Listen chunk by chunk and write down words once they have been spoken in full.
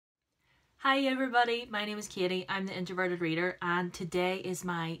Hi everybody, my name is Katie, I'm the Introverted Reader, and today is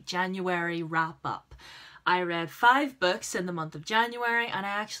my January wrap up. I read 5 books in the month of January and I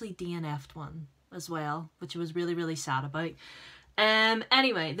actually DNF'd one as well, which I was really sad about.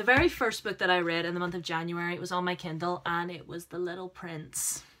 Anyway, the very first book that I read in the month of January was on my Kindle and it was The Little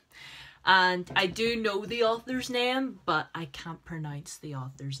Prince. And I do know the author's name, but I can't pronounce the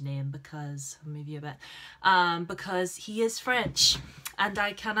author's name because, maybe a bit, because he is French and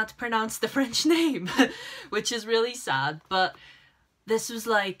I cannot pronounce the French name, which is really sad. But this was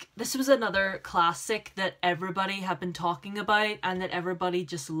another classic that everybody had been talking about and that everybody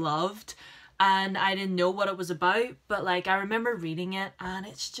just loved. And I didn't know what it was about, but like I remember reading it and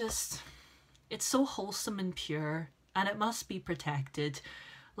it's so wholesome and pure and it must be protected.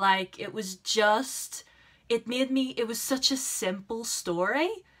 Like, it was such a simple story,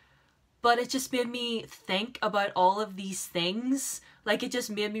 but it just made me think about all of these things. Like, it just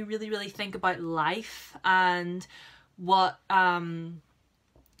made me really think about life and what,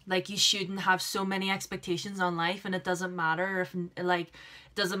 like, you shouldn't have so many expectations on life, and it doesn't matter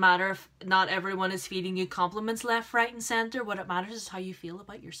if not everyone is feeding you compliments left, right, and center. What it matters is how you feel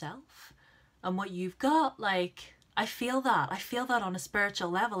about yourself and what you've got. Like, I feel that on a spiritual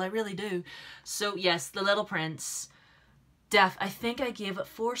level, I really do. So yes, The Little Prince, I think I gave it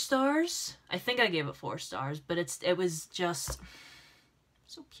 4 stars. But it was just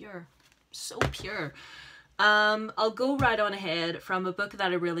so pure, so pure. I'll go right on ahead from a book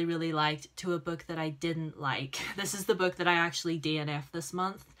that I really liked to a book that I didn't like. This is the book that I actually DNF'd this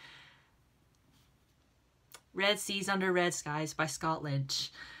month. Red Seas Under Red Skies by Scott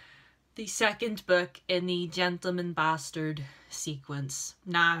Lynch. The second book in the Gentleman Bastard sequence.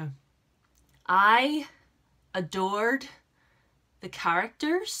 Now, I adored the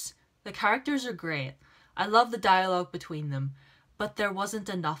characters. The characters are great. I love the dialogue between them, but there wasn't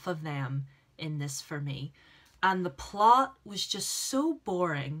enough of them in this for me. And the plot was just so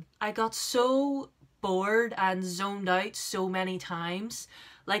boring. I got so bored and zoned out so many times.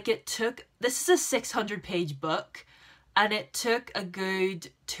 Like, this is a 600-page book. And it took a good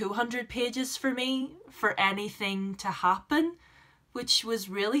 200 pages for me for anything to happen, which was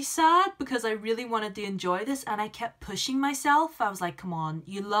really sad because I really wanted to enjoy this and I kept pushing myself. I was like, come on,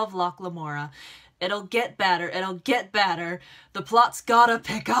 you love Lipcolour. It'll get better. It'll get better. The plot's gotta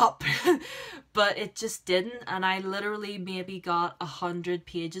pick up. But it just didn't. And I literally maybe got 100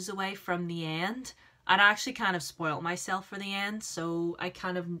 pages away from the end. And I actually kind of spoiled myself for the end. So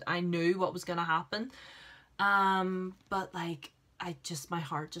I knew what was gonna happen. But like, my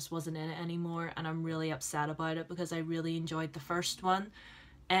heart just wasn't in it anymore and I'm really upset about it because I really enjoyed the first one.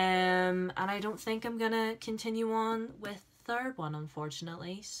 And I don't think I'm gonna continue on with the third one,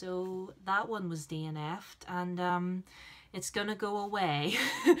 unfortunately. So that one was DNF'd and, it's gonna go away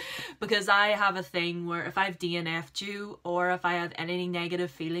because I have a thing where if I've DNF'd you or if I have any negative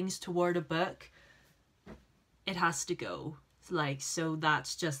feelings toward a book, it has to go. Like, so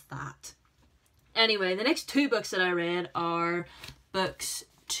that's just that. Anyway, the next 2 books that I read are books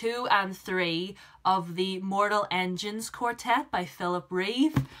 2 and 3 of the Mortal Engines Quartet by Philip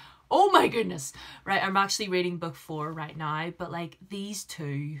Reeve. Oh my goodness! Right, I'm actually reading book 4 right now, but like these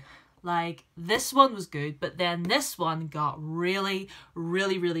 2, like this one was good, but then this one got really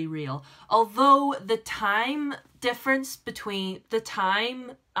real. Although the time difference between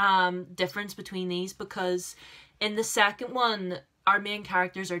these, because in the second one, our main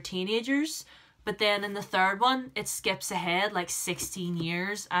characters are teenagers, but then in the third one, it skips ahead like 16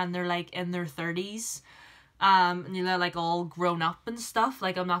 years and they're like in their 30s. And they're like all grown up and stuff.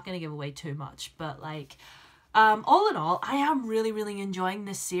 Like, I'm not going to give away too much, but like, all in all, I am really enjoying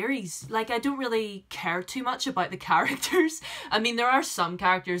this series. Like, I don't really care too much about the characters. I mean, there are some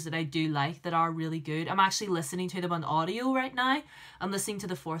characters that I do like that are really good. I'm actually listening to them on audio right now. I'm listening to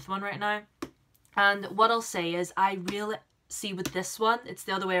the 4th one right now. And what I'll say is see, with this one, it's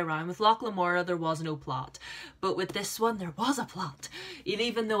the other way around. With Lipcolour, there was no plot. But with this one, there was a plot. And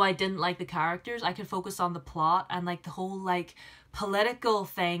even though I didn't like the characters, I could focus on the plot and, like, the whole, like, political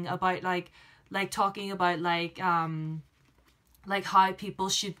thing about, like talking about, like how people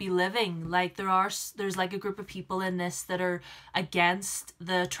should be living. Like, there's like a group of people in this that are against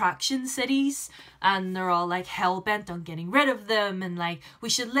the attraction cities and they're all like hell-bent on getting rid of them and like we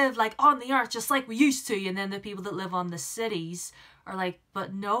should live like on the earth just like we used to. And then the people that live on the cities are like,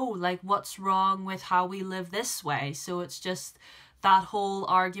 but no, like what's wrong with how we live this way? So it's just that whole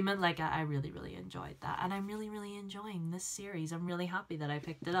argument. Like, I really enjoyed that and I'm really enjoying this series. I'm really happy that I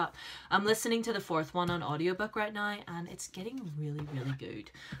picked it up. I'm listening to the 4th one on audiobook right now and it's getting really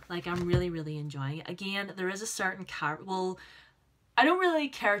good. Like, I'm really enjoying it. Again, there is a certain I don't really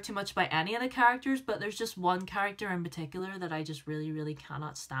care too much about any of the characters, but there's just one character in particular that I just really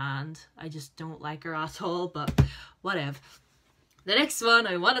cannot stand. I just don't like her at all, but whatever. The next one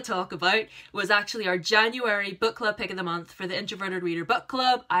I want to talk about was actually our January book club pick of the month for the Introverted Reader Book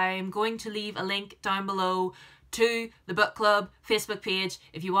Club. I'm going to leave a link down below to the book club Facebook page.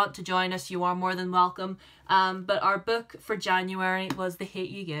 If you want to join us, you are more than welcome. But our book for January was The Hate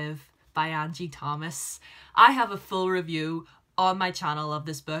You Give by Angie Thomas. I have a full review on my channel of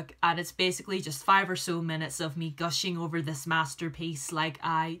this book, and it's basically just 5 or so minutes of me gushing over this masterpiece. Like,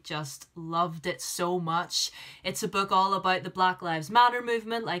 I just loved it so much. It's a book all about the Black Lives Matter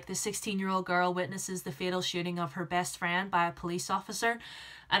movement. Like, the 16-year-old girl witnesses the fatal shooting of her best friend by a police officer,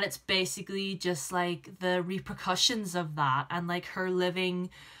 and it's basically just like the repercussions of that, and like her living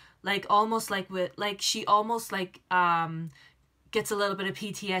like almost like with like she almost like gets a little bit of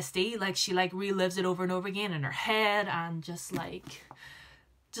PTSD, like she like relives it over and over again in her head, and just like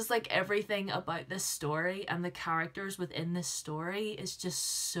everything about this story and the characters within this story is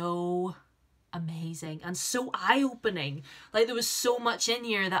just so amazing and so eye-opening. Like, there was so much in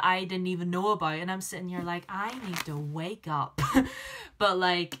here that I didn't even know about, and I'm sitting here like, I need to wake up. But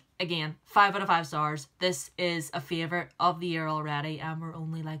like, again, 5 out of 5 stars. This is a favourite of the year already, and we're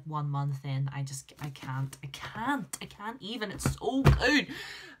only like 1 month in. I can't even. It's so good.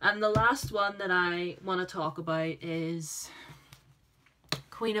 And the last one that I want to talk about is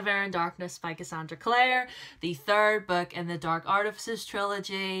Queen of Air and Darkness by Cassandra Clare, the 3rd book in the Dark Artifices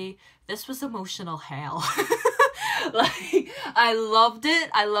trilogy. This was emotional hell. Like, I loved it.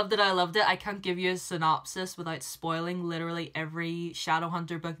 I can't give you a synopsis without spoiling literally every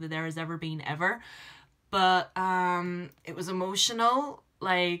Shadowhunter book that there has ever been ever. But it was emotional,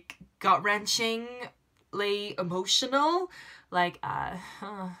 like gut-wrenchingly emotional. Like,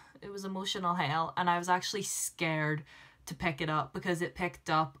 it was emotional hell, and I was actually scared to pick it up because it picked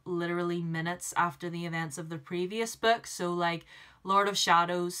up literally minutes after the events of the previous book. So like, Lord of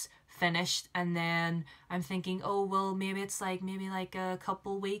Shadows finished, and then I'm thinking, oh well, maybe like a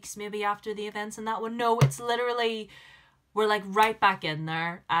couple weeks maybe after the events in that one. No, it's literally, we're like right back in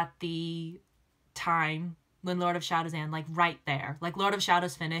there at the time when Lord of Shadows end, like right there. Like, Lord of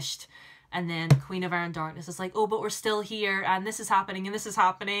Shadows finished, and then Queen of Air and Darkness is like, oh, but we're still here, and this is happening, and this is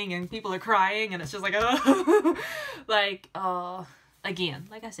happening, and people are crying, and it's just like, oh. Like, again,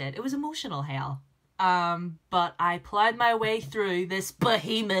 like I said, it was emotional hell. But I plowed my way through this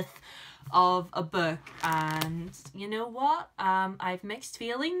behemoth of a book, and you know what? I've mixed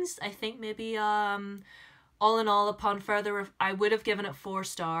feelings. I think maybe, all in all, upon further, I would have given it 4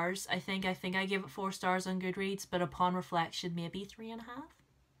 stars. I think I gave it 4 stars on Goodreads, but upon reflection, maybe 3.5,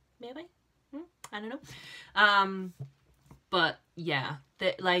 maybe. I don't know. But yeah,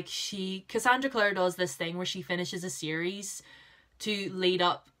 like, Cassandra Clare does this thing where she finishes a series to lead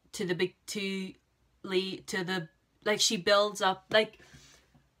up to like, she builds up, like,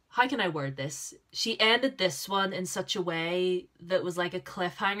 how can I word this? She ended this one in such a way that was like a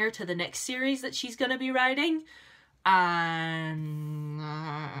cliffhanger to the next series that she's gonna be writing. And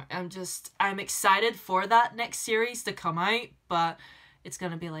I'm excited for that next series to come out, but it's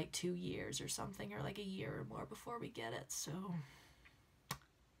gonna be like 2 years or something, or like a year or more before we get it, so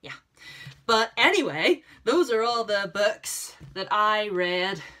yeah. But anyway, those are all the books that I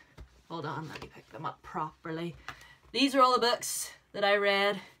read. Hold on, let me pick them up properly. These are all the books that I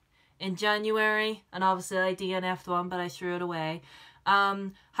read in January, and obviously I DNF'd one, but I threw it away.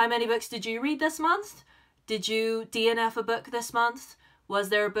 How many books did you read this month? Did you DNF a book this month? Was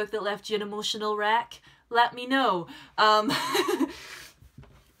there a book that left you an emotional wreck? Let me know.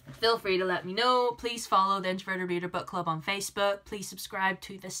 Feel free to let me know. Please follow the Introverted Reader Book Club on Facebook. Please subscribe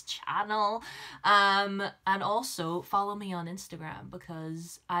to this channel. And also follow me on Instagram,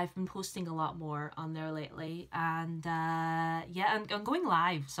 because I've been posting a lot more on there lately. And yeah, I'm going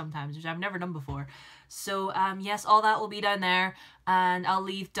live sometimes, which I've never done before. So yes, all that will be down there. And I'll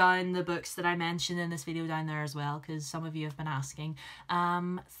leave down the books that I mentioned in this video down there as well, because some of you have been asking.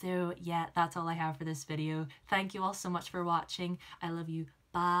 So yeah, that's all I have for this video. Thank you all so much for watching. I love you.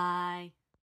 Bye.